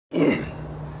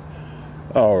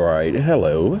All right,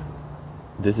 hello.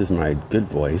 This is my good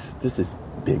voice. This is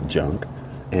Big Junk,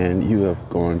 and you have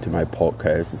gone to my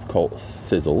podcast. It's called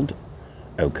Sizzled.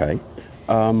 Okay.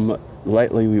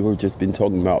 Lately we were just been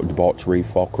talking about debauchery,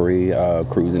 fuckery,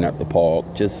 cruising at the park,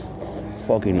 just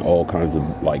fucking all kinds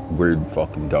of like weird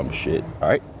fucking dumb shit. All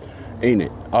right, ain't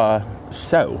it?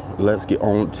 So let's get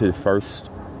on to the first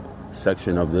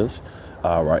section of this.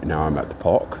 Right now I'm at the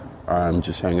park. I'm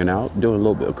just hanging out, doing a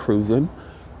little bit of cruising.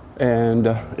 And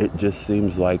it just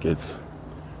seems like it's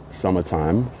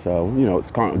summertime. So, it's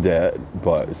kind of dead,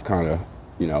 but it's kind of,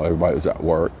 everybody was at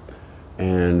work.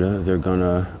 And they're going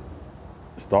to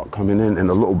start coming in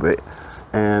a little bit.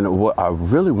 And what I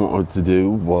really wanted to do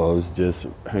was just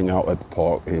hang out at the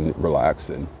park and relax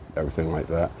and everything like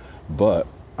that. But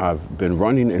I've been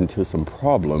running into some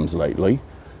problems lately.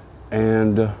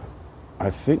 And I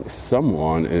think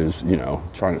someone is,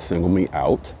 trying to single me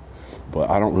out. But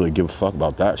I don't really give a fuck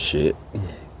about that shit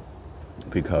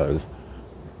because,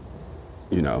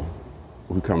 we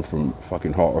come from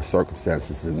fucking harder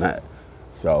circumstances than that.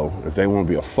 So if they want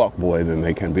to be a fuckboy, then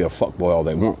they can be a fuckboy all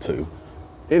they want to.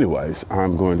 Anyways,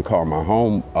 I'm going to call my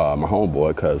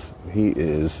homeboy because I'm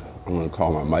going to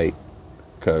call my mate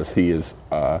because he is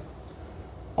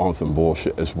on some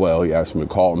bullshit as well. He asked me to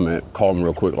call him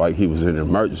real quick like he was in an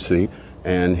emergency,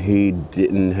 and he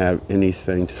didn't have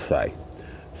anything to say.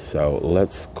 So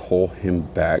let's call him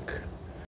back